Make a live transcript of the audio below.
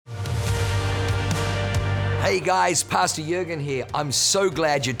Hey guys, Pastor Jurgen here. I'm so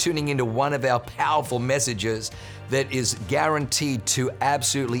glad you're tuning into one of our powerful messages that is guaranteed to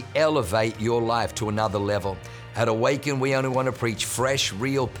absolutely elevate your life to another level. At Awaken, we only want to preach fresh,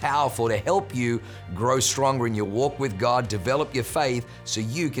 real, powerful to help you grow stronger in your walk with God, develop your faith so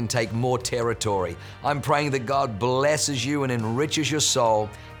you can take more territory. I'm praying that God blesses you and enriches your soul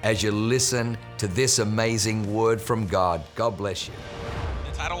as you listen to this amazing word from God. God bless you.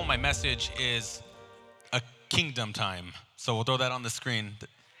 The title of my message is A Kingdom Time. So we'll throw that on the screen.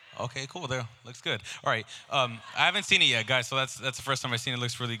 Okay, cool. There, looks good. All right, I haven't seen it yet, guys. So that's the first time I've seen it. It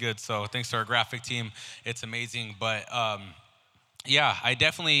looks really good. So thanks to our graphic team, it's amazing. But yeah,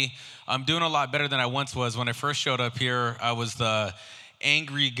 I'm doing a lot better than I once was. When I first showed up here, I was the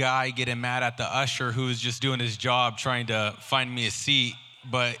angry guy getting mad at the usher who was just doing his job, trying to find me a seat.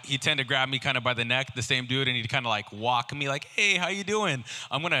 But he tended to grab me kind of by the neck, the same dude, and he'd kind of like walk me like, hey, how you doing?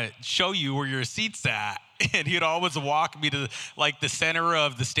 I'm going to show you where your seat's at. And he'd always walk me to like the center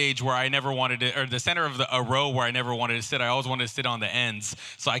of the stage where I never wanted to, or the center of a row where I never wanted to sit. I always wanted to sit on the ends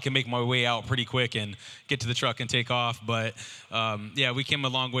so I can make my way out pretty quick and get to the truck and take off. But yeah, we came a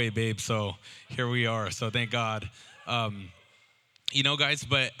long way, babe. So here we are. So thank God. Guys,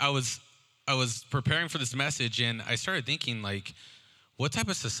 but I was preparing for this message and I started thinking like, what type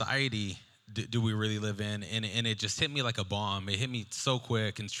of society do we really live in? And it just hit me like a bomb. It hit me so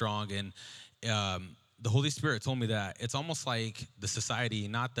quick and strong. And the Holy Spirit told me that it's almost like the society,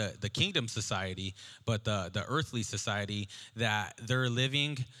 not the kingdom society, but the earthly society, that they're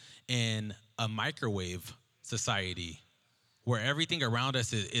living in a microwave society where everything around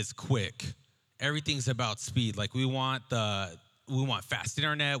us is quick. Everything's about speed. Like we want fast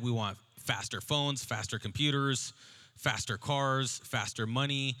internet. We want faster phones, faster computers, faster cars, faster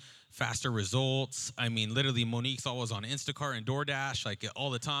money, faster results. I mean, literally, Monique's always on Instacart and DoorDash, like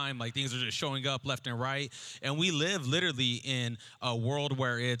all the time. Like things are just showing up left and right. And we live literally in a world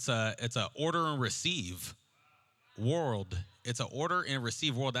where it's a order and receive world. It's an order and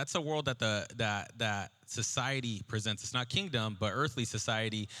receive world. That's a world that that society presents. It's not kingdom, but earthly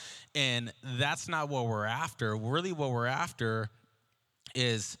society. And that's not what we're after. Really, what we're after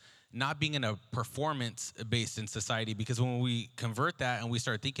is not being in a performance-based in society, because when we convert that and we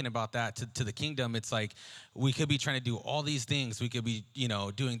start thinking about that to the kingdom, it's like we could be trying to do all these things. We could be,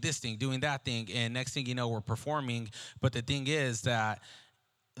 doing this thing, doing that thing, and next thing you know, we're performing. But the thing is that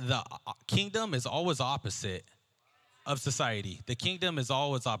the kingdom is always opposite of society. The kingdom is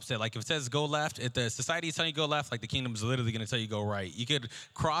always opposite. Like if it says go left, if the society is telling you go left, like the kingdom is literally going to tell you go right. You could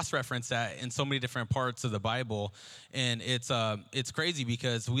cross-reference that in so many different parts of the Bible, and it's crazy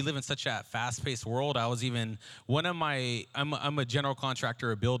because we live in such a fast-paced world. I'm a general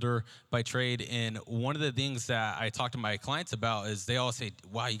contractor, a builder by trade, and one of the things that I talk to my clients about is they all say,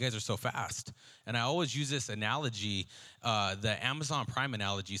 "Wow, you guys are so fast." And I always use this analogy, the Amazon Prime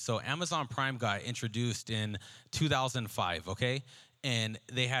analogy. So Amazon Prime got introduced in 2005, okay? And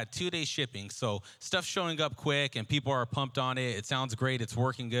they had 2-day shipping. So stuff showing up quick and people are pumped on it. It sounds great. It's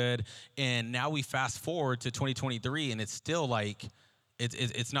working good. And now we fast forward to 2023 and it's still like,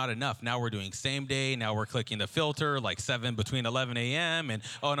 it's not enough. Now we're doing same day. Now we're clicking the filter like 7 between 11 a.m. And,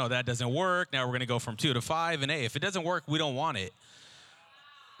 oh, no, that doesn't work. Now we're going to go from 2 to 5. And, hey, if it doesn't work, we don't want it.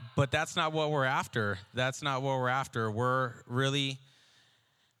 But that's not what we're after. That's not what we're after. We're really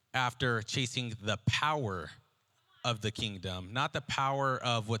after chasing the power of the kingdom, not the power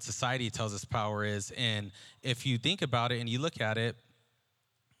of what society tells us power is. And if you think about it and you look at it,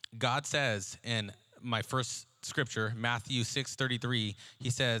 God says in my first scripture, Matthew 6:33, he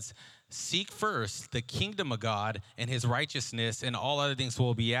says, seek first the kingdom of God and his righteousness, and all other things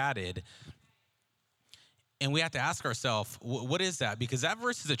will be added. And we have to ask ourselves, what is that? Because that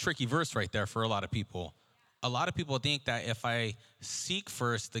verse is a tricky verse right there for a lot of people. A lot of people think that if I seek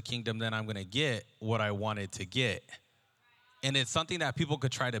first the kingdom, then I'm going to get what I wanted to get. And it's something that people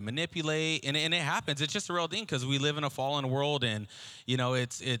could try to manipulate, and it happens. It's just a real thing because we live in a fallen world, and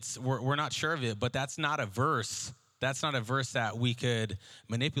we're not sure of it. But that's not a verse. That's not a verse that we could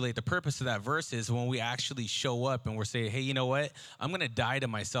manipulate. The purpose of that verse is when we actually show up and we're saying, hey, you know what? I'm going to die to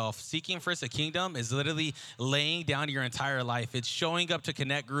myself. Seeking first the kingdom is literally laying down your entire life. It's showing up to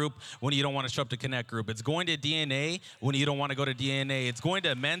Connect Group when you don't want to show up to Connect Group. It's going to DNA when you don't want to go to DNA. It's going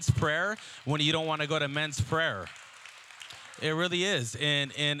to men's prayer when you don't want to go to men's prayer. It really is,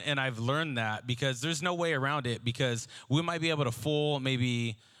 and I've learned that because there's no way around it, because we might be able to fool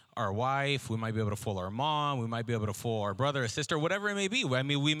maybe our wife, we might be able to fool our mom, we might be able to fool our brother or sister, whatever it may be. I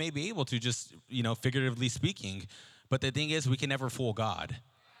mean, we may be able to, just, figuratively speaking, but the thing is we can never fool God.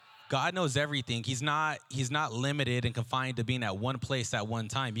 God knows everything. He's not limited and confined to being at one place at one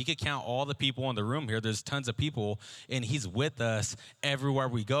time. You could count all the people in the room here. There's tons of people, and he's with us everywhere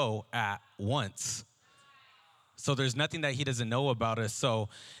we go at once. So there's nothing that he doesn't know about us. So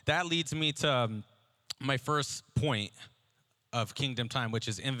that leads me to my first point of kingdom time, which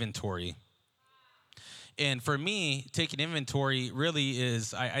is inventory. And for me, taking inventory really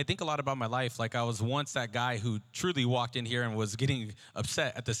is, I think a lot about my life. Like, I was once that guy who truly walked in here and was getting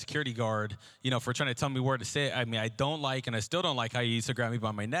upset at the security guard, for trying to tell me where to sit. I mean, I don't like, and I still don't like how he used to grab me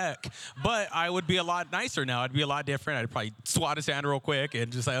by my neck, but I would be a lot nicer now. I'd be a lot different. I'd probably swat his hand real quick and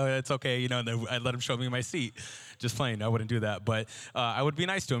just say, oh, it's okay, and then I'd let him show me my seat. Just playing, I wouldn't do that, but I would be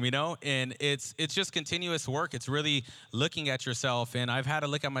nice to him, and it's just continuous work. It's really looking at yourself, and I've had to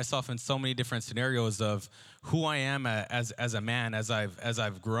look at myself in so many different scenarios of who I am as a man, as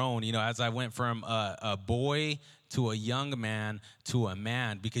I've grown, as I went from a boy to a young man to a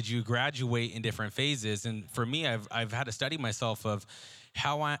man, because you graduate in different phases. And for me, I've had to study myself of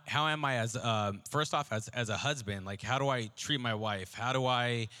how am I as first off as a husband. Like, how do I treat my wife? How do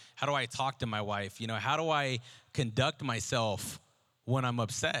I talk to my wife? How do I conduct myself when I'm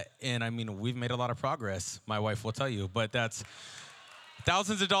upset? And I mean, we've made a lot of progress, my wife will tell you, but that's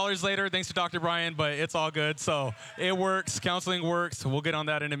thousands of dollars later, thanks to Dr. Brian, but it's all good. So it works. Counseling works. We'll get on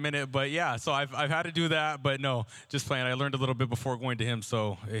that in a minute. But yeah, so I've had to do that. But no, just playing. I learned a little bit before going to him,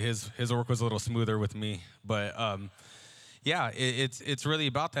 so his work was a little smoother with me. But yeah, it's really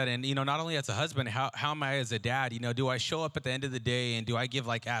about that. And, not only as a husband, how am I as a dad? Do I show up at the end of the day and do I give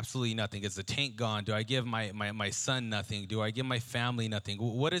like absolutely nothing? Is the tank gone? Do I give my son nothing? Do I give my family nothing?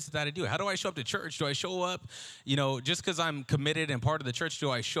 What is it that I do? How do I show up to church? Do I show up, just because I'm committed and part of the church?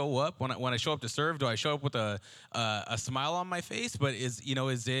 Do I show up when I show up to serve? Do I show up with a smile on my face? But is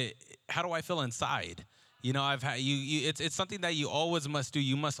it, how do I feel inside? I've had it's something that you always must do.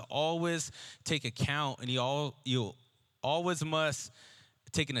 You must always take account, and you always must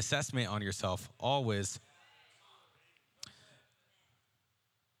take an assessment on yourself, always.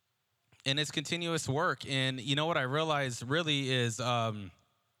 And it's continuous work. And what I realized really is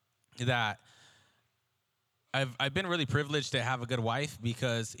that I've been really privileged to have a good wife,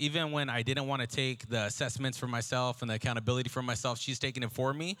 because even when I didn't want to take the assessments for myself and the accountability for myself, she's taking it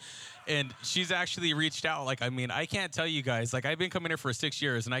for me. And she's actually reached out. Like, I mean, I can't tell you guys, like, I've been coming here for 6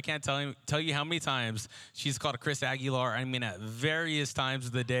 years, and I can't tell you how many times she's called Chris Aguilar. I mean, at various times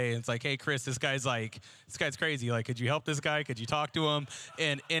of the day. And it's like, hey, Chris, this guy's crazy. Like, could you help this guy? Could you talk to him?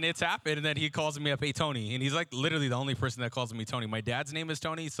 And it's happened. And then he calls me up, hey, Tony. And he's like literally the only person that calls me Tony. My dad's name is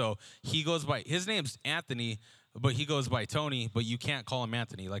Tony, so he goes by, his name's Anthony, but he goes by Tony, but you can't call him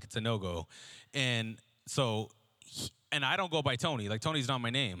Anthony. Like, it's a no-go. And so, and I don't go by Tony. Like, Tony's not my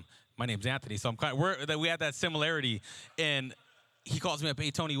name. My name's Anthony. So we have that similarity. And he calls me up,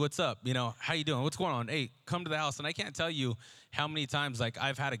 hey, Tony, what's up? How you doing? What's going on? Hey, come to the house. And I can't tell you how many times, like,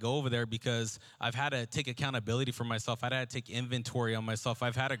 I've had to go over there because I've had to take accountability for myself. I've had to take inventory on myself.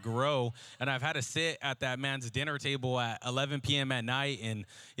 I've had to grow, and I've had to sit at that man's dinner table at 11 p.m. at night, and,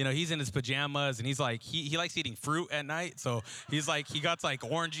 he's in his pajamas, and he's like, he likes eating fruit at night, so he's like, he got, like,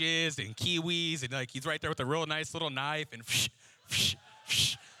 oranges and kiwis, and, like, he's right there with a real nice little knife, and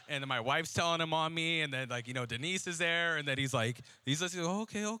and then my wife's telling him on me, and then, like, Denise is there, and then he's like, oh,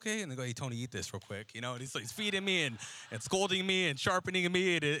 okay, and they go, hey, Tony, eat this real quick, and he's feeding me and scolding me and sharpening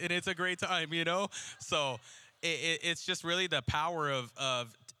me, and it's a great time, So it's just really the power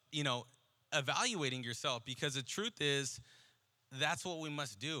of evaluating yourself, because the truth is, that's what we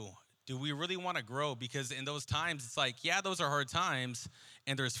must do. Do we really want to grow? Because in those times, it's like, yeah, those are hard times,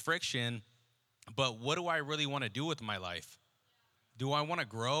 and there's friction, but what do I really want to do with my life? Do I want to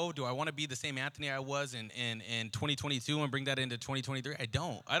grow? Do I want to be the same Anthony I was in 2022 and bring that into 2023?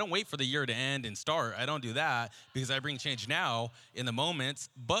 I don't wait for the year to end and start. I don't do that, because I bring change now in the moments.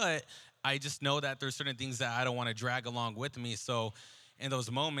 But I just know that there's certain things that I don't want to drag along with me. So in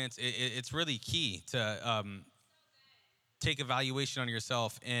those moments, it's really key to take evaluation on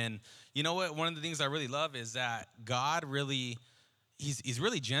yourself. And you know what? One of the things I really love is that God really, he's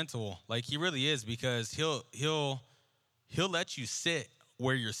really gentle. Like, he really is, because he'll let you sit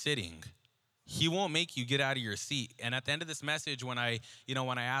where you're sitting. He won't make you get out of your seat. And at the end of this message, when I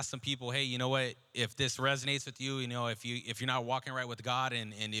ask some people, hey, you know what, if this resonates with you, if you're not walking right with God,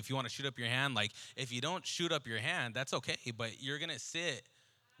 and if you want to shoot up your hand, like, if you don't shoot up your hand, that's okay, but you're going to sit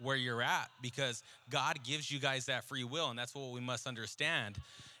where you're at, because God gives you guys that free will, and that's what we must understand.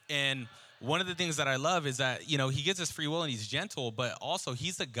 And one of the things that I love is that, he gives us free will and he's gentle, but also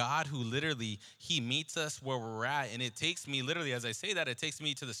he's a God who literally, he meets us where we're at. And it takes me literally, as I say that, it takes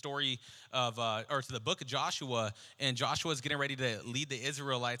me to the story of, or to the book of Joshua. And Joshua's getting ready to lead the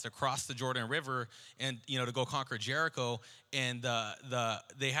Israelites across the Jordan River and, to go conquer Jericho. And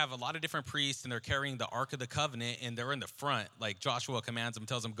they have a lot of different priests and they're carrying the Ark of the Covenant and they're in the front. Like Joshua commands them,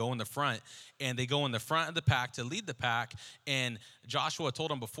 tells them, go in the front. And they go in the front of the pack to lead the pack. And Joshua told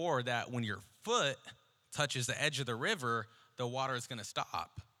them before that when your foot touches the edge of the river, the water is going to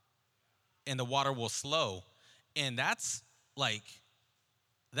stop and the water will slow. And that's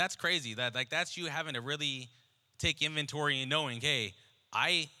crazy. That's you having to really take inventory and knowing, hey,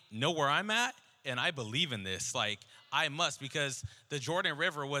 I know where I'm at and I believe in this. Like, I must, because the Jordan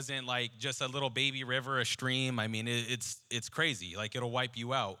River wasn't like just a little baby river, a stream. I mean, it's crazy. Like, it'll wipe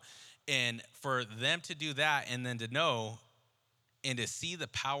you out. And for them to do that and then to know and to see the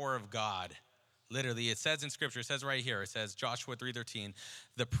power of God, literally, it says in Scripture, it says right here, it says Joshua 3:13,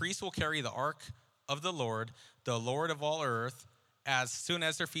 the priest will carry the ark of the Lord of all earth. As soon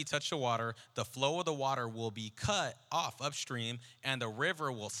as their feet touch the water, the flow of the water will be cut off upstream, and the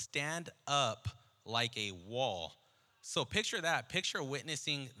river will stand up like a wall. So picture that. Picture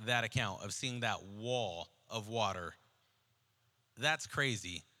witnessing that account of seeing that wall of water. That's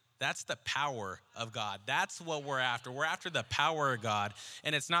crazy. That's the power of God. That's what we're after. We're after the power of God.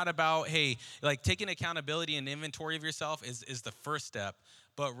 And it's not about, hey, like taking accountability and inventory of yourself is the first step.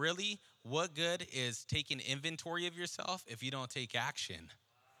 But really, what good is taking inventory of yourself if you don't take action?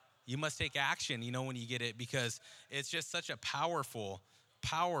 You must take action, when you get it, because it's just such a powerful,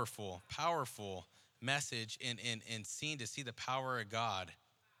 powerful, powerful message and scene to see the power of God.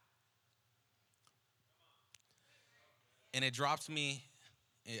 And it drops me.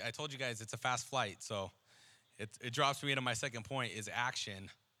 I told you guys it's a fast flight, so it drops me into my second point is action.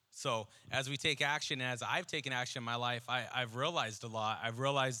 So as we take action, as I've taken action in my life, I've realized a lot. I've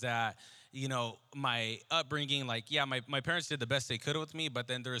realized that, my upbringing, my parents did the best they could with me, but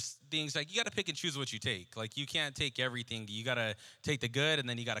then there's things like you got to pick and choose what you take. Like, you can't take everything. You got to take the good, and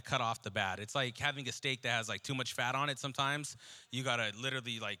then you got to cut off the bad. It's like having a steak that has too much fat on it sometimes. You got to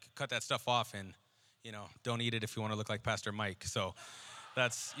literally cut that stuff off and, don't eat it if you want to look like Pastor Mike. So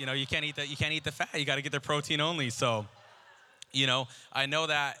that's, you can't eat that. You can't eat the fat. You got to get the protein only. So, I know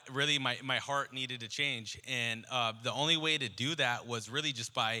that really my heart needed to change. And the only way to do that was really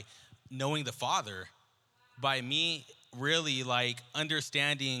just by knowing the Father, by me really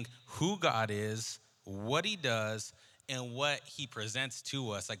understanding who God is, what he does, and what he presents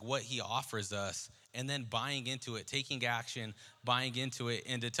to us, what he offers us, and then buying into it, taking action, buying into it.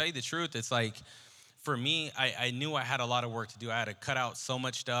 And to tell you the truth, it's for me, I knew I had a lot of work to do. I had to cut out so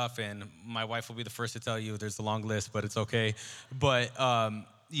much stuff, and my wife will be the first to tell you there's a long list, but it's okay. But,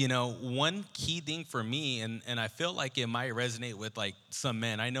 one key thing for me, and I feel like it might resonate with some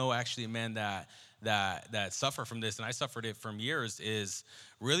men. I know actually men that suffer from this, and I suffered it from years, is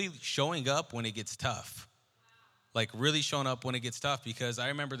really showing up when it gets tough. Really showing up when it gets tough, because I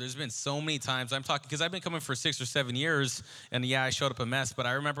remember there's been so many times because I've been coming for 6 or 7 years, and yeah, I showed up a mess, but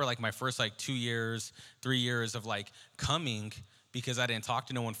I remember my first 2 years, 3 years of coming, because I didn't talk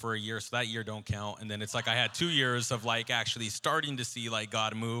to no one for a year, so that year don't count. And then it's I had 2 years of actually starting to see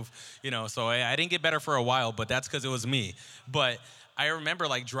God move, so I didn't get better for a while, but that's because it was me. But I remember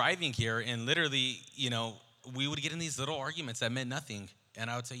driving here, and literally, we would get in these little arguments that meant nothing. And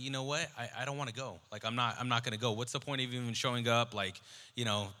I would say, you know what? I don't want to go. I'm not going to go. What's the point of even showing up?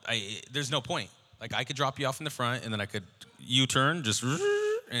 There's no point. I could drop you off in the front, and then I could U-turn, just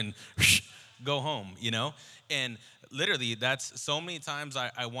and go home, And literally, that's so many times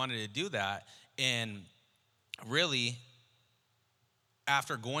I wanted to do that. And really,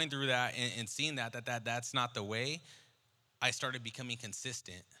 after going through that and seeing that's not the way, I started becoming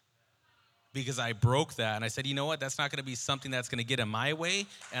consistent. Because I broke that, and I said, you know what? That's not going to be something that's going to get in my way.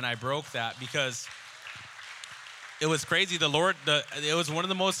 And I broke that because it was crazy. It was one of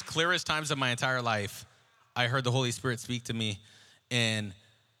the most clearest times of my entire life. I heard the Holy Spirit speak to me, and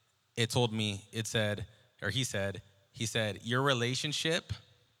he said, your relationship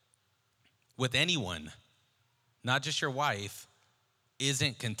with anyone, not just your wife,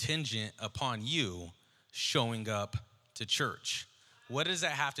 isn't contingent upon you showing up to church. What does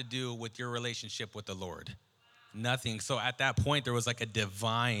that have to do with your relationship with the Lord? Nothing. So at that point, there was a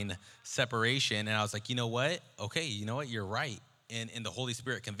divine separation. And I was like, you know what? Okay, you know what? You're right. And the Holy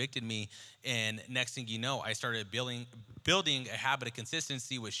Spirit convicted me. And next thing you know, I started building a habit of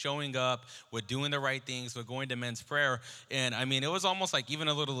consistency with showing up, with doing the right things, with going to men's prayer. And it was almost even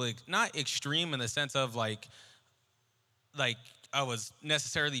a little, not extreme in the sense of I was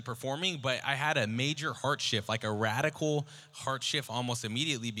necessarily performing, but I had a major heart shift, like a radical heart shift almost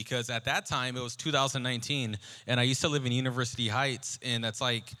immediately, because at that time it was 2019 and I used to live in University Heights, and that's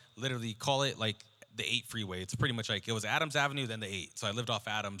like literally call it like the 8 freeway. It's pretty much like it was Adams Avenue, then the 8. So I lived off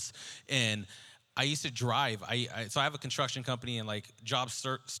Adams, and I used to drive. So I have a construction company, and like jobs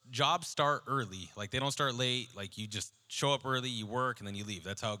start early. Like they don't start late. Like you just show up early, you work, and then you leave.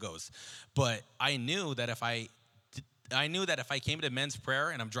 That's how it goes. But I knew that if I came to men's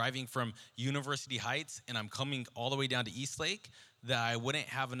prayer and I'm driving from University Heights and I'm coming all the way down to Eastlake, that I wouldn't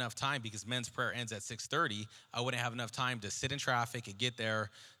have enough time, because men's prayer ends at 6:30. I wouldn't have enough time to sit in traffic and get there,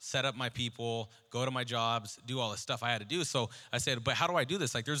 set up my people, go to my jobs, do all the stuff I had to do. So I said, but how do I do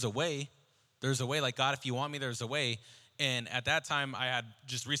this? Like there's a way. There's a way. Like, God, if you want me, there's a way. And at that time, I had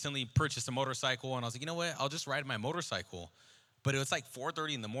just recently purchased a motorcycle, and I was like, you know what? I'll just ride my motorcycle. But it was like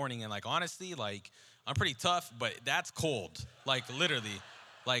 4:30 in the morning, and like honestly, like I'm pretty tough, but that's cold. Like literally.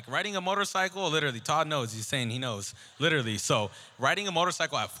 Like riding a motorcycle, literally, Todd knows, he's saying he knows, literally. So riding a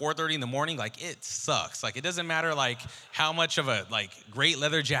motorcycle at 4:30 in the morning, like it sucks. Like it doesn't matter like how much of a like great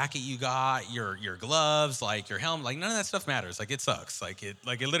leather jacket you got, your gloves, like your helmet, like none of that stuff matters. Like it sucks. Like it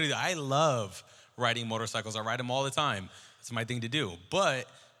literally, I love riding motorcycles. I ride them all the time. It's my thing to do. But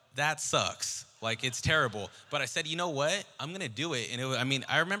that sucks. Like it's terrible. But I said, you know what? I'm gonna do it. And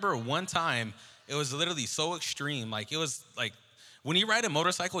I remember one time, it was literally so extreme. Like it was like, when you ride a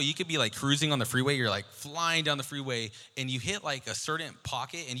motorcycle, you could be like cruising on the freeway. You're like flying down the freeway, and you hit like a certain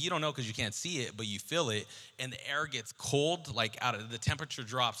pocket, and you don't know because you can't see it, but you feel it, and the air gets cold, like the temperature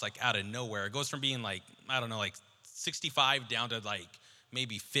drops like out of nowhere. It goes from being like, I don't know, like 65 down to like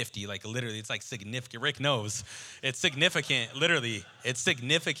maybe 50. Like literally, it's like significant. Rick knows, it's significant. Literally, it's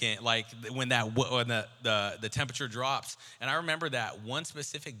significant. Like when the temperature drops. And I remember that one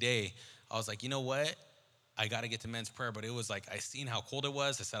specific day, I was like, you know what? I got to get to men's prayer, but it was like, I seen how cold it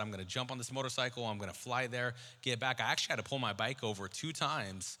was. I said, I'm going to jump on this motorcycle. I'm going to fly there, get back. I actually had to pull my bike over 2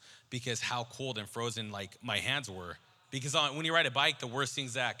 times because how cold and frozen like my hands were. Because when you ride a bike, the worst thing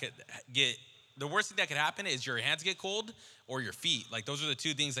that could happen is your hands get cold or your feet. Like those are the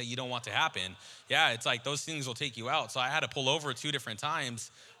 2 things that you don't want to happen. Yeah, it's like those things will take you out. So I had to pull over 2 different times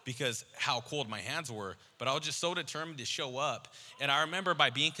because how cold my hands were. But I was just so determined to show up. And I remember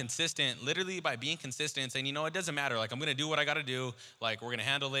by being consistent, saying, you know, it doesn't matter. Like I'm gonna do what I gotta do. Like we're gonna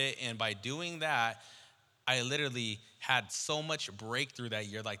handle it. And by doing that, I literally had so much breakthrough that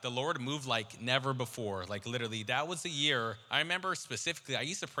year. Like the Lord moved like never before. Like literally, that was the year. I remember specifically, I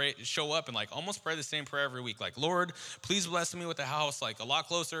used to show up and like almost pray the same prayer every week. Like, Lord, please bless me with a house like a lot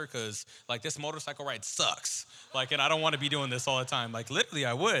closer, because like this motorcycle ride sucks. Like, and I don't want to be doing this all the time. Like literally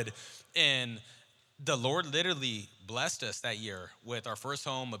I would. And the Lord literally blessed us that year with our first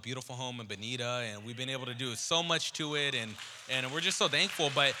home, a beautiful home in Bonita, and we've been able to do so much to it, and we're just so thankful.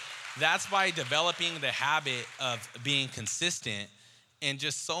 But that's by developing the habit of being consistent, and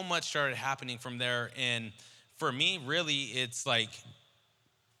just so much started happening from there. And for me, really, it's like,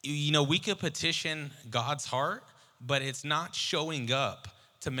 you know, we could petition God's heart, but it's not showing up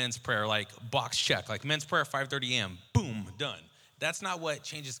to men's prayer, like box check, like men's prayer 5:30 a.m., boom, done. That's not what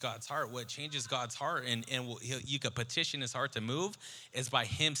changes God's heart. What changes God's heart, and you could petition his heart to move, is by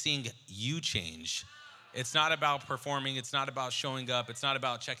him seeing you change. It's not about performing. It's not about showing up. It's not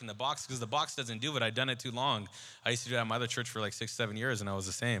about checking the box, because the box doesn't do it. I've done it too long. I used to do that at my other church for like 6-7 years, and I was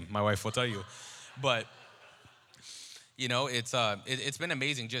the same. My wife will tell you. But you know, it's been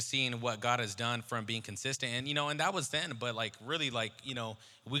amazing just seeing what God has done from being consistent. And, you know, and that was then, but like really, like, you know,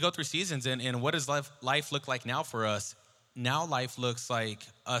 we go through seasons, and what does life look like now for us? Now life looks like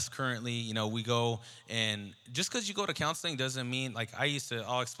us currently, you know, we go, and just because you go to counseling doesn't mean, like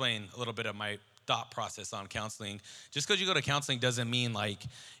I'll explain a little bit of my thought process on counseling. Just because you go to counseling doesn't mean like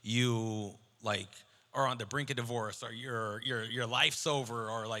you like are on the brink of divorce, or your life's over,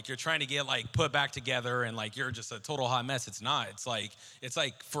 or like you're trying to get like put back together and like you're just a total hot mess. It's not. It's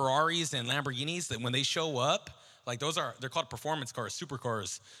like Ferraris and Lamborghinis that when they show up, like they're called performance cars,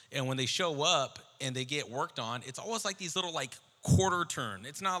 supercars. And when they show up and they get worked on, it's always like these little like quarter turn.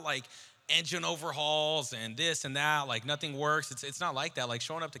 It's not like engine overhauls and this and that, like nothing works. It's not like that. Like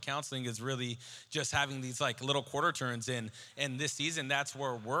showing up to counseling is really just having these like little quarter turns in. And this season, that's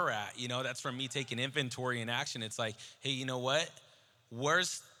where we're at. You know, that's from me taking inventory and action. It's like, hey, you know what?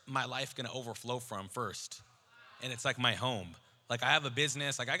 Where's my life gonna overflow from first? And it's like my home. Like I have a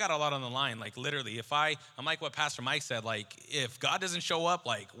business, like I got a lot on the line. Like literally, I'm like what Pastor Mike said, like if God doesn't show up,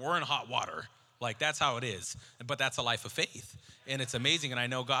 like we're in hot water. Like that's how it is. But that's a life of faith. And it's amazing. And I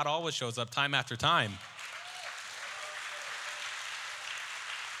know God always shows up time after time.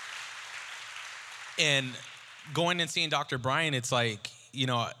 And going and seeing Dr. Brian, it's like,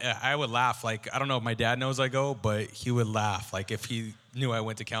 I would laugh. Like, I don't know if my dad knows I go, but he would laugh, like, if he knew I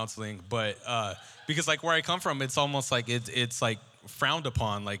went to counseling. But because, like, where I come from, it's almost like it's like frowned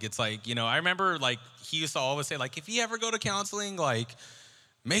upon. Like, it's like, I remember, like, he used to always say, like, if you ever go to counseling, like,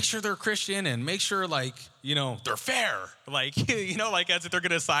 make sure they're Christian and make sure, like, they're fair. Like, like, as if they're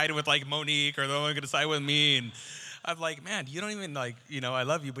going to side with, like, Monique, or they're only going to side with me. And I'm like, man, you don't even, like, I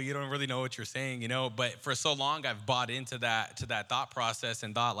love you, but you don't really know what you're saying, But for so long, I've bought into that thought process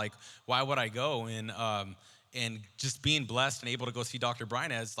and thought, like, why would I go? And just being blessed and able to go see Dr.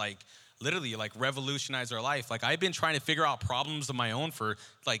 Brian has, like, literally, like, revolutionized our life. Like, I've been trying to figure out problems of my own for,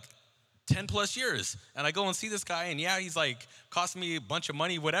 like, 10 plus years. And I go and see this guy, and yeah, he's like costing me a bunch of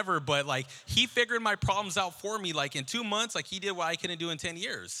money, whatever, but like he figured my problems out for me, like in 2 months. Like, he did what I couldn't do in 10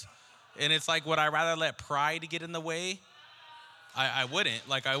 years. And it's like, would I rather let pride get in the way? I wouldn't.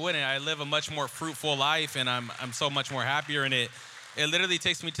 Like, I wouldn't. I live a much more fruitful life, and I'm so much more happier in it. It literally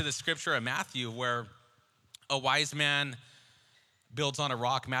takes me to the scripture of Matthew, where a wise man builds on a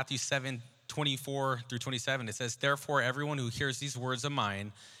rock. Matthew 7:24-27. It says, therefore, everyone who hears these words of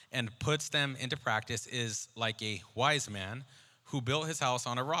mine and puts them into practice is like a wise man who built his house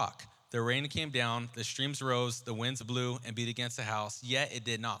on a rock. The rain came down, the streams rose, the winds blew and beat against the house, yet it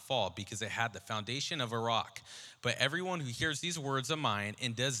did not fall because it had the foundation of a rock. But everyone who hears these words of mine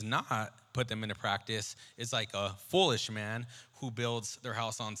and does not put them into practice is like a foolish man who builds their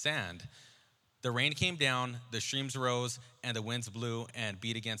house on sand. The rain came down, the streams rose, and the winds blew and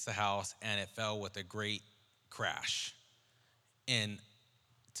beat against the house, and it fell with a great crash. And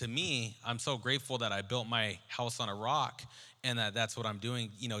to me, I'm so grateful that I built my house on a rock, and that's what I'm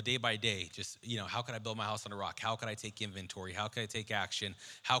doing, day by day. Just, how could I build my house on a rock? How could I take inventory? How could I take action?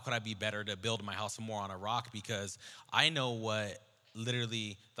 How could I be better to build my house more on a rock? Because I know what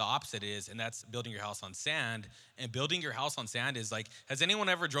literally the opposite is, and that's building your house on sand. And building your house on sand is like, has anyone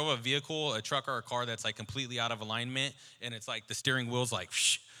ever drove a vehicle, a truck or a car that's like completely out of alignment, and it's like the steering wheel's like,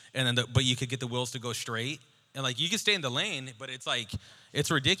 and then but you could get the wheels to go straight? And like, you can stay in the lane, but it's like,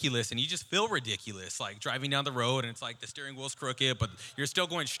 it's ridiculous. And you just feel ridiculous, like driving down the road, and it's like the steering wheel's crooked, but you're still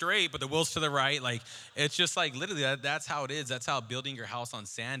going straight, but the wheel's to the right. Like, it's just like, literally, that's how it is. That's how building your house on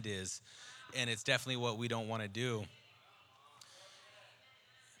sand is. And it's definitely what we don't want to do.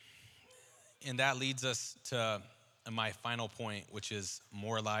 And that leads us to my final point, which is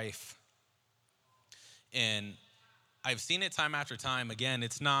more life. And I've seen it time after time. Again,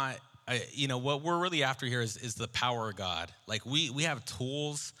 it's not, what we're really after here is the power of God. Like, we have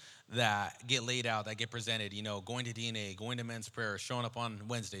tools that get laid out, that get presented, going to DNA, going to men's prayer, showing up on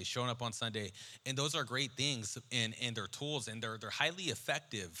Wednesday, showing up on Sunday. And those are great things, and they're tools, and they're highly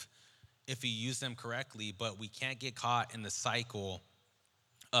effective if you use them correctly, but we can't get caught in the cycle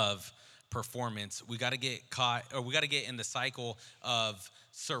of performance. We got to get in the cycle of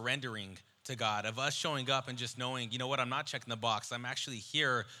surrendering to God, of us showing up and just knowing, I'm not checking the box. I'm actually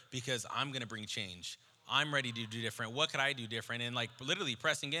here because I'm going to bring change. I'm ready to do different. What could I do different? And like, literally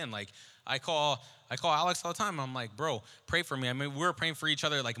pressing in. Like, I call Alex all the time. I'm like, bro, pray for me. I mean, we were praying for each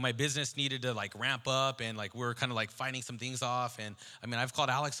other. Like, my business needed to like ramp up, and like, we were kind of like fighting some things off. And I mean, I've called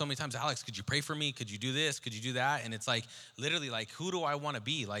Alex so many times. Alex, could you pray for me? Could you do this? Could you do that? And it's like, literally, like, who do I want to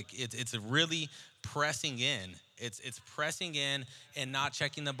be? Like, it's really pressing in. It's pressing in and not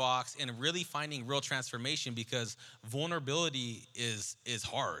checking the box, and really finding real transformation, because vulnerability is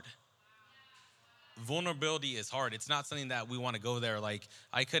hard. Vulnerability is hard. It's not something that we want to go there. Like,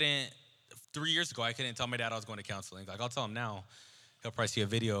 3 years ago, I couldn't tell my dad I was going to counseling. Like, I'll tell him now. He'll probably see a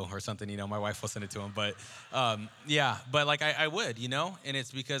video or something, my wife will send it to him. But but like, I would, and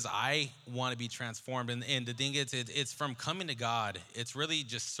it's because I want to be transformed. And the thing is, it's from coming to God. It's really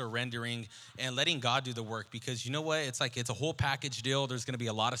just surrendering and letting God do the work, because you know what? It's like, it's a whole package deal. There's going to be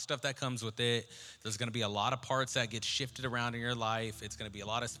a lot of stuff that comes with it. There's going to be a lot of parts that get shifted around in your life. It's going to be a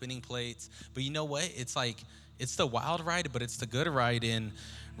lot of spinning plates. But you know what? It's like, it's the wild ride, but it's the good ride. And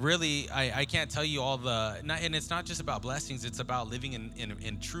really, I can't tell you all and it's not just about blessings. It's about living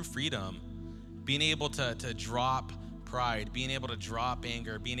in true freedom, being able to drop pride, being able to drop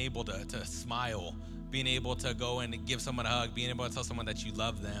anger, being able to smile, being able to go and give someone a hug, being able to tell someone that you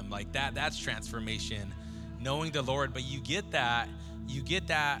love them. Like, that's transformation, knowing the Lord. But you get that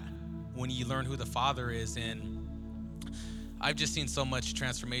when you learn who the Father is. And I've just seen so much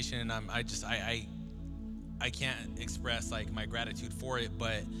transformation, and I can't express like my gratitude for it.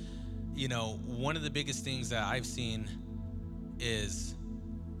 But one of the biggest things that I've seen is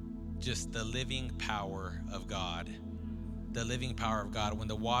just the living power of God. The living power of God. When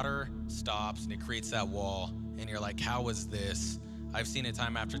the water stops and it creates that wall, and you're like, how is this? I've seen it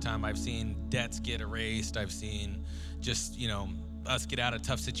time after time. I've seen debts get erased. I've seen just, us get out of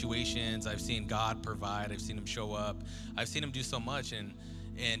tough situations. I've seen God provide. I've seen him show up. I've seen him do so much, and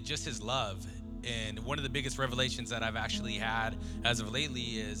just his love. And one of the biggest revelations that I've actually had as of lately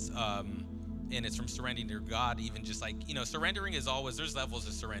is, and it's from surrendering to God, even just like, surrendering is always, there's levels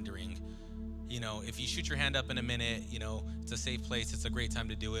of surrendering. If you shoot your hand up in a minute, it's a safe place. It's a great time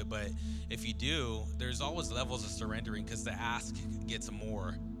to do it. But if you do, there's always levels of surrendering, because the ask gets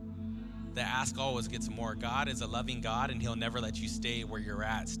more. The ask always gets more. God is a loving God, and he'll never let you stay where you're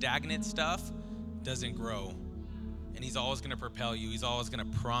at. Stagnant stuff doesn't grow. And he's always going to propel you. He's always going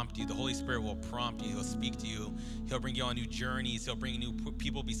to prompt you. The Holy Spirit will prompt you. He'll speak to you. He'll bring you on new journeys. He'll bring new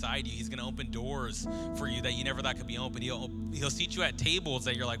people beside you. He's going to open doors for you that you never thought could be open. He'll seat you at tables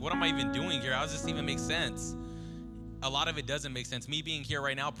that you're like, what am I even doing here? How does this even make sense? A lot of it doesn't make sense. Me being here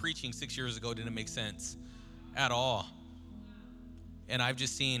right now preaching 6 years ago didn't make sense at all. And I've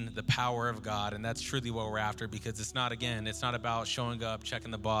just seen the power of God, and that's truly what we're after, because it's not about showing up,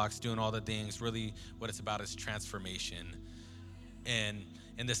 checking the box, doing all the things. Really, what it's about is transformation. And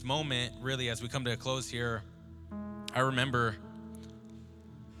in this moment, really, as we come to a close here, I remember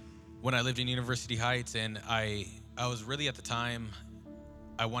when I lived in University Heights, and I was really, at the time,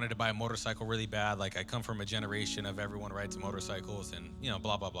 I wanted to buy a motorcycle really bad. Like, I come from a generation of everyone rides motorcycles and,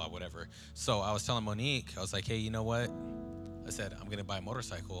 blah, blah, blah, whatever. So I was telling Monique, I was like, hey, you know what? I said, I'm going to buy a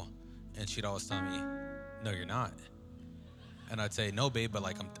motorcycle. And she'd always tell me, no, you're not. And I'd say, no, babe, but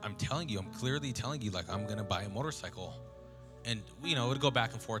like, I'm telling you, I'm clearly telling you, like, I'm going to buy a motorcycle. And, it would go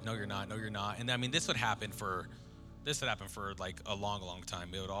back and forth. No, you're not. No, you're not. And I mean, this would happen for like a long, long time.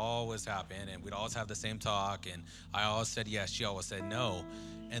 It would always happen. And we'd always have the same talk. And I always said yes. She always said no.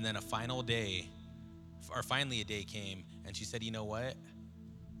 And then finally a day came, and she said, you know what?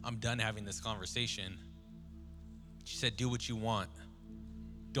 I'm done having this conversation. She said, do what you want.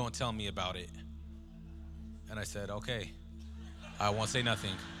 Don't tell me about it. And I said, okay, I won't say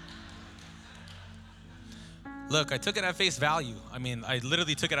nothing. Look, I took it at face value. I mean, I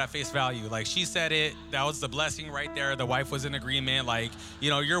literally took it at face value. Like, she said it, that was the blessing right there. The wife was in agreement. Like,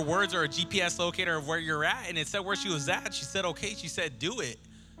 your words are a GPS locator of where you're at. And it said where she was at. She said, okay. She said, do it.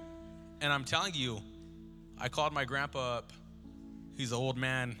 And I'm telling you, I called my grandpa up. He's an old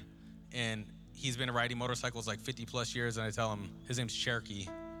man, and he's been riding motorcycles like 50 plus years, and I tell him, his name's Cherokee.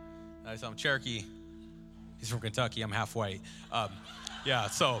 And I tell him, Cherokee, he's from Kentucky, I'm half white. Yeah,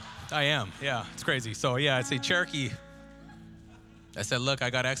 so I am, yeah, it's crazy. So yeah, I say, Cherokee, I said, look,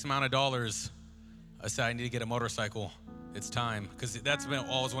 I got X amount of dollars. I said, I need to get a motorcycle. It's time. Because that's been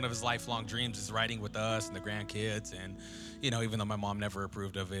always one of his lifelong dreams, is riding with us and the grandkids. And, even though my mom never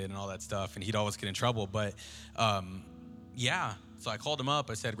approved of it and all that stuff, and he'd always get in trouble. But yeah, so I called him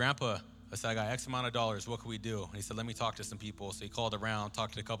up. I said, Grandpa, I said, I got X amount of dollars. What can we do? And he said, let me talk to some people. So he called around,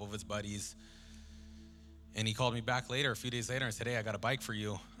 talked to a couple of his buddies. And he called me back later, a few days later, and said, hey, I got a bike for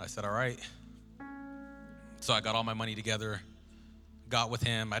you. I said, all right. So I got all my money together, got with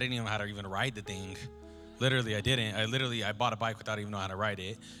him. I didn't even know how to even ride the thing. Literally, I didn't. I bought a bike without even knowing how to ride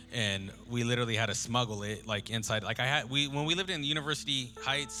it. And we literally had to smuggle it, like, inside. Like, when we lived in University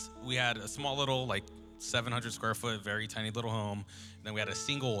Heights, we had a small little, like, 700 square foot, very tiny little home. And then we had a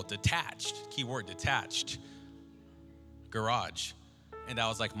single detached, keyword detached, garage. And that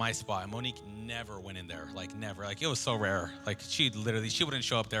was like my spot. And Monique never went in there, like never. Like, it was so rare. Like, she wouldn't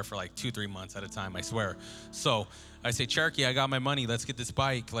show up there for like 2-3 months at a time, I swear. So I say, Cherokee, I got my money. Let's get this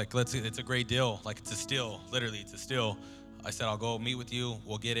bike. Like, it's a great deal. Like, it's a steal. Literally, it's a steal. I said, I'll go meet with you.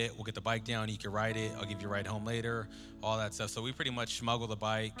 We'll get it. We'll get the bike down. You can ride it. I'll give you a ride home later, all that stuff. So we pretty much smuggled the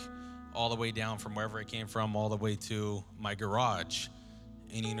bike all the way down from wherever it came from, all the way to my garage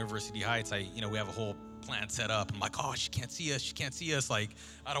in University Heights. We have a whole plan set up. I'm like, oh, she can't see us. She can't see us. Like,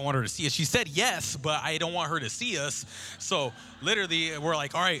 I don't want her to see us. She said yes, but I don't want her to see us. So literally, we're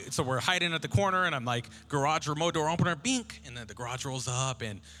like, all right. So we're hiding at the corner, and I'm like, garage remote door opener, bink. And then the garage rolls up,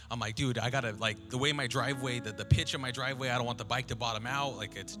 and I'm like, dude, I gotta, like, the way my driveway, the pitch of my driveway, I don't want the bike to bottom out.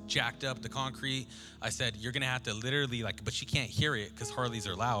 Like, it's jacked up, the concrete. I said, you're gonna have to literally, like, but she can't hear it because Harleys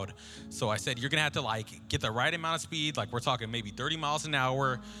are loud. So I said, you're gonna have to, like, get the right amount of speed. Like, we're talking maybe 30 miles an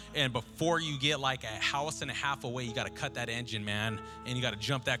hour. And before you get like a house and a half away, you gotta cut that engine, man. And you gotta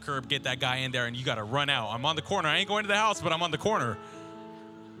jump that curb, get that guy in there, and you gotta run out. I'm on the corner. I ain't going to the house, but I'm on the corner.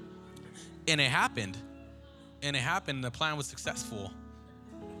 And it happened. And the plan was successful.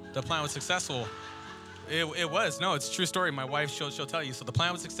 It was. No, it's a true story. My wife, she'll tell you. So the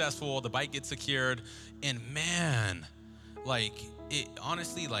plan was successful. The bike gets secured. And man, like, it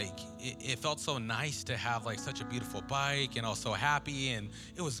honestly, like, it felt so nice to have, like, such a beautiful bike, and I was so happy, and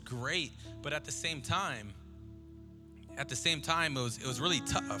it was great. But at the same time, at the same time, it was really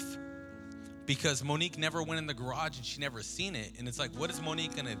tough because Monique never went in the garage and she never seen it. And it's like, what is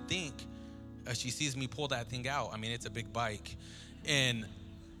Monique gonna think as she sees me pull that thing out? I mean, it's a big bike. And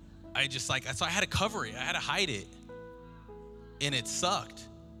I just like, so I had to cover it. I had to hide it. And it sucked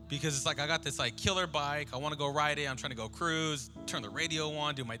because it's like, I got this like killer bike. I want to go ride it. I'm trying to go cruise, turn the radio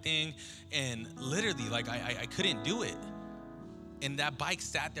on, do my thing. And literally like, I couldn't do it. And that bike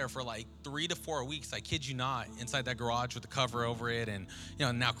sat there for like 3 to 4 weeks, I kid you not, inside that garage with the cover over it. And, you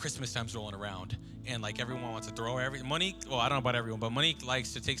know, now Christmas time's rolling around. And like everyone wants to throw Monique, well, I don't know about everyone, but Monique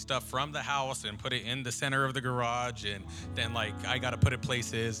likes to take stuff from the house and put it in the center of the garage. And then like, I got to put it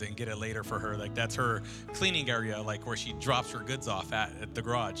places and get it later for her. Like that's her cleaning area, like where she drops her goods off at the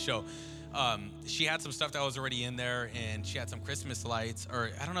garage. So she had some stuff that was already in there, and she had some Christmas lights, or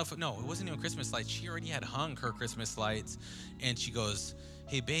I don't know if, no, it wasn't even Christmas lights. She already had hung her Christmas lights, and she goes,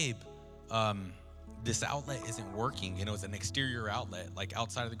 hey babe, this outlet isn't working. And it was an exterior outlet, like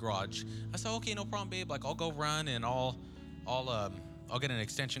outside of the garage. I said, okay, no problem, babe. Like I'll go run and I'll get an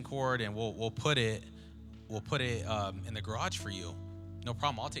extension cord and we'll put it in the garage for you. No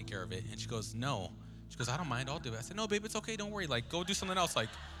problem, I'll take care of it. And she goes, no. She goes, I don't mind, I'll do it. I said, no, babe, it's okay, don't worry. Like go do something else. Like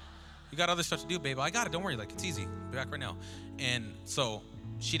you got other stuff to do, babe. I got it, don't worry. Like it's easy. Be back right now. And so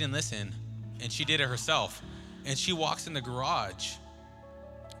she didn't listen, and she did it herself. And she walks in the garage,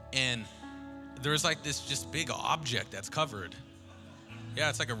 and there's like this just big object that's covered. Yeah,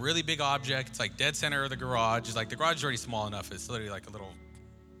 it's like a really big object. It's like dead center of the garage. It's like the garage is already small enough. It's literally like a little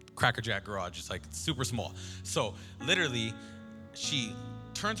Cracker Jack garage. It's like super small. So literally, she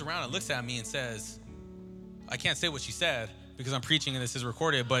turns around and looks at me and says, I can't say what she said because I'm preaching and this is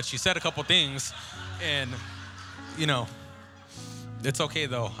recorded, but she said a couple things, and you know, it's okay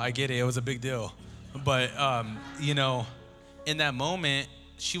though. I get it. It was a big deal. But you know, in that moment,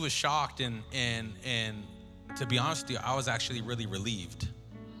 she was shocked, and to be honest with you, I was actually really relieved.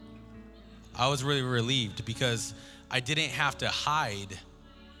 I was really relieved because I didn't have to hide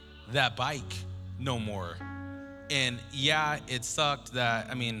that bike no more. And yeah, it sucked that,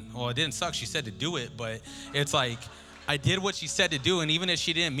 I mean, well, it didn't suck. She said to do it, but it's like, I did what she said to do. And even if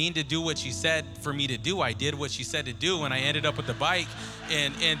she didn't mean to do what she said for me to do, I did what she said to do. And I ended up with the bike.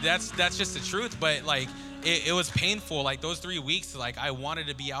 And that's just the truth. But like, it was painful. Like those 3 weeks, like I wanted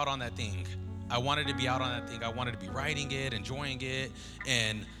to be out on that thing. I wanted to be out on that thing. I wanted to be riding it, enjoying it.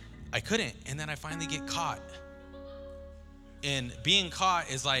 And I couldn't. And then I finally get caught. And being caught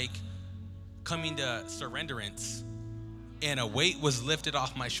is like coming to surrenderance. And a weight was lifted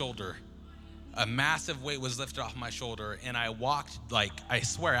off my shoulder. A massive weight was lifted off my shoulder. And I walked, like, I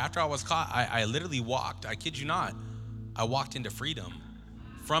swear, after I was caught, I literally walked. I kid you not. I walked into freedom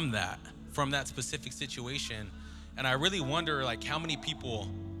from that specific situation. And I really wonder, like, how many people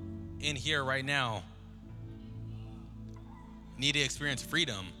in here right now need to experience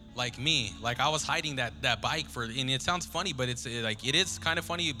freedom like me. Like I was hiding that bike and it sounds funny, but it's like, it is kind of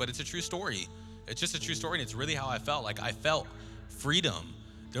funny, but it's a true story. It's just a true story, and it's really how I felt. Like I felt freedom.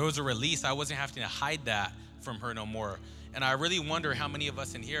 There was a release. I wasn't having to hide that from her no more. And I really wonder how many of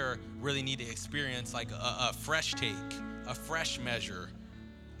us in here really need to experience like a fresh take, a fresh measure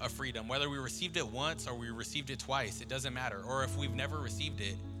of freedom. Whether we received it once or we received it twice, it doesn't matter. Or if we've never received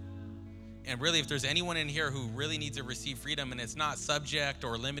it. And really, if there's anyone in here who really needs to receive freedom, and it's not subject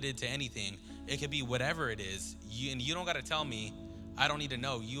or limited to anything, it could be whatever it is. And you don't got to tell me. I don't need to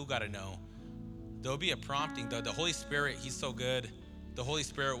know. You got to know. There'll be a prompting. The Holy Spirit, He's so good. The Holy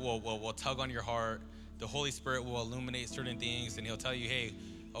Spirit will tug on your heart. The Holy Spirit will illuminate certain things, and He'll tell you, hey,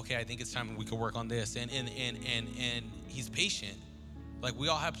 okay, I think it's time we could work on this. And He's patient. Like we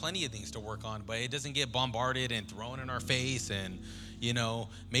all have plenty of things to work on, but it doesn't get bombarded and thrown in our face and, you know,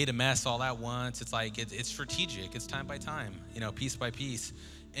 made a mess all at once. It's like, it's strategic. It's time by time, you know, piece by piece.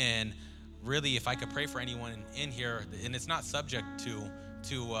 And really, if I could pray for anyone in here, and it's not subject to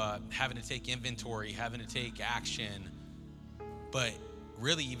having to take inventory, having to take action, but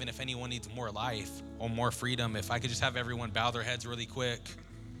really, even if anyone needs more life or more freedom, if I could just have everyone bow their heads really quick.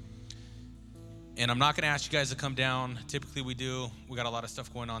 And I'm not going to ask you guys to come down. Typically we do. We got a lot of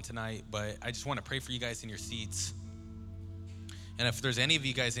stuff going on tonight, but I just want to pray for you guys in your seats. And if there's any of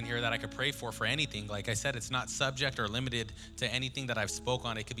you guys in here that I could pray for anything, like I said, it's not subject or limited to anything that I've spoke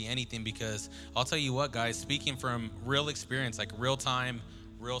on. It could be anything, because I'll tell you what, guys, speaking from real experience, like real time,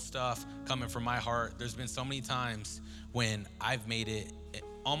 real stuff coming from my heart, there's been so many times when I've made it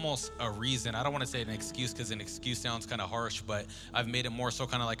almost a reason. I don't want to say an excuse, because an excuse sounds kind of harsh, but I've made it more so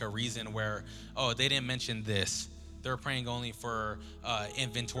kind of like a reason where, oh, they didn't mention this. They're praying only for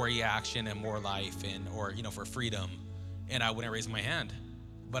inventory action and more life, and or, you know, for freedom. And I wouldn't raise my hand,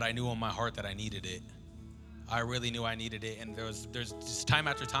 but I knew in my heart that I needed it. I really knew I needed it, and there's just time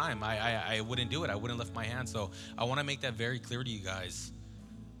after time I wouldn't do it. I wouldn't lift my hand. So I want to make that very clear to you guys,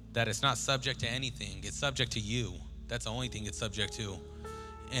 that it's not subject to anything. It's subject to you. That's the only thing it's subject to.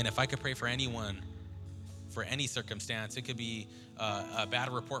 And if I could pray for anyone, for any circumstance, it could be a bad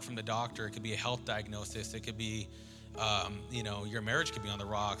report from the doctor. It could be a health diagnosis. It could be, your marriage could be on the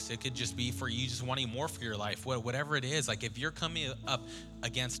rocks. It could just be for you just wanting more for your life. Whatever it is, like if you're coming up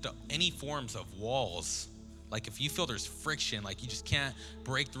against any forms of walls, like if you feel there's friction, like you just can't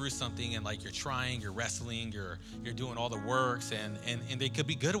break through something, and like you're trying, you're wrestling, you're doing all the works, and they could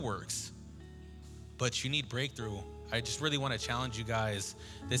be good works, but you need breakthrough. I just really want to challenge you guys.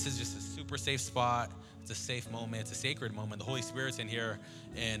 This is just a super safe spot. It's a safe moment. It's a sacred moment. The Holy Spirit's in here,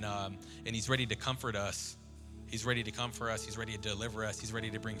 and He's ready to comfort us. He's ready to come for us. He's ready to deliver us. He's ready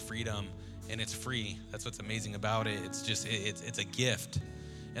to bring freedom, and it's free. That's what's amazing about it. It's just, it's a gift.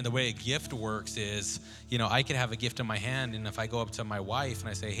 And the way a gift works is, I could have a gift in my hand, and if I go up to my wife and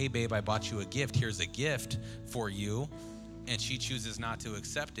I say, hey, babe, I bought you a gift. Here's a gift for you, and she chooses not to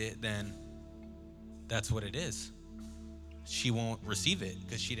accept it, then that's what it is. She won't receive it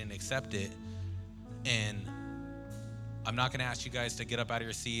because she didn't accept it. And I'm not going to ask you guys to get up out of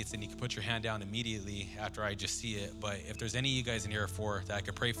your seats and you can put your hand down immediately after I just see it. But if there's any of you guys in here that I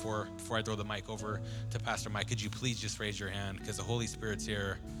could pray for before I throw the mic over to Pastor Mike, could you please just raise your hand? Because the Holy Spirit's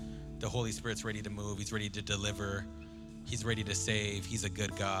here. The Holy Spirit's ready to move. He's ready to deliver. He's ready to save. He's a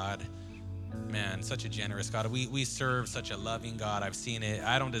good God. Man, such a generous God. We serve such a loving God. I've seen it.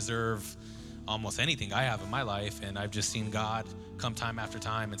 I don't deserve almost anything I have in my life, and I've just seen God come time after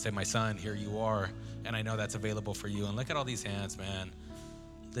time and say, my son, here you are. And I know that's available for you. And look at all these hands, man.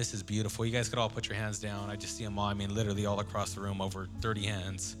 This is beautiful. You guys could all put your hands down. I just see them all. I mean, literally all across the room, over 30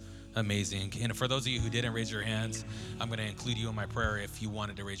 hands. Amazing. And for those of you who didn't raise your hands, I'm going to include you in my prayer if you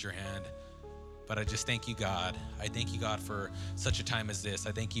wanted to raise your hand. But I just thank you, God. I thank you, God, for such a time as this.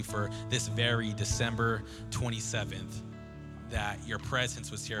 I thank you for this very December 27th, that your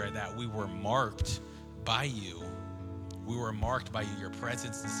presence was here, that we were marked by you. We were marked by you. Your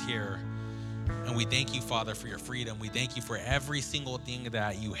presence is here. And we thank you, Father, for your freedom. We thank you for every single thing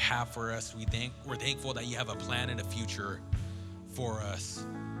that you have for us. We're thankful that you have a plan and a future for us.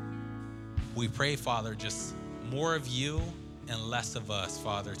 We pray, Father, just more of you and less of us,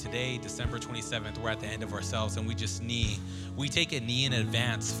 Father. Today, December 27th, we're at the end of ourselves, and we take a knee in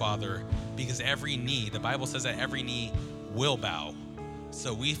advance, Father, because every knee, the Bible says that every knee will bow.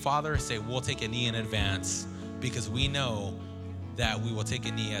 So we, Father, say we'll take a knee in advance, because we know that we will take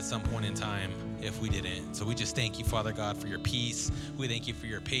a knee at some point in time if we didn't. So we just thank you, Father God, for your peace. We thank you for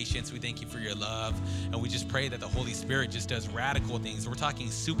your patience. We thank you for your love. And we just pray that the Holy Spirit just does radical things. We're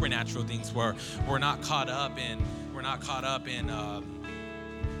talking supernatural things where we're not caught up in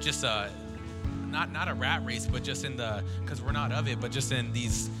just not a rat race, but just because we're not of it, but just in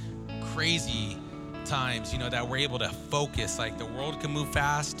these crazy times, that we're able to focus. Like the world can move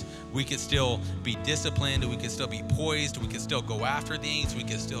fast, we could still be disciplined, we could still be poised, we could still go after things, we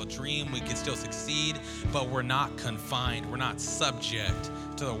could still dream, we could still succeed, but we're not confined, we're not subject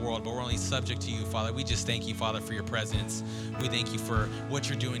to the world, but we're only subject to you, Father. We just thank you, Father, for your presence. We thank you for what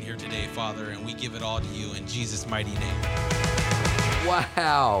you're doing here today, Father, and we give it all to you in Jesus' mighty name.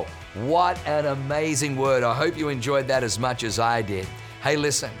 Wow, what an amazing word. I hope you enjoyed that as much as I did. Hey,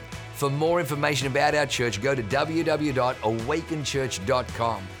 listen, for more information about our church, go to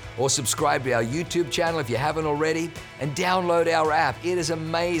www.awakenchurch.com or subscribe to our YouTube channel if you haven't already, and download our app. It is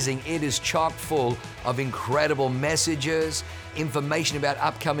amazing. It is chock full of incredible messages, information about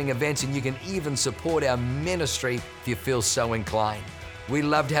upcoming events, and you can even support our ministry if you feel so inclined. We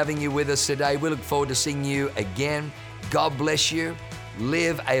loved having you with us today. We look forward to seeing you again. God bless you.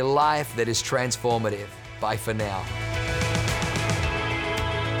 Live a life that is transformative. Bye for now.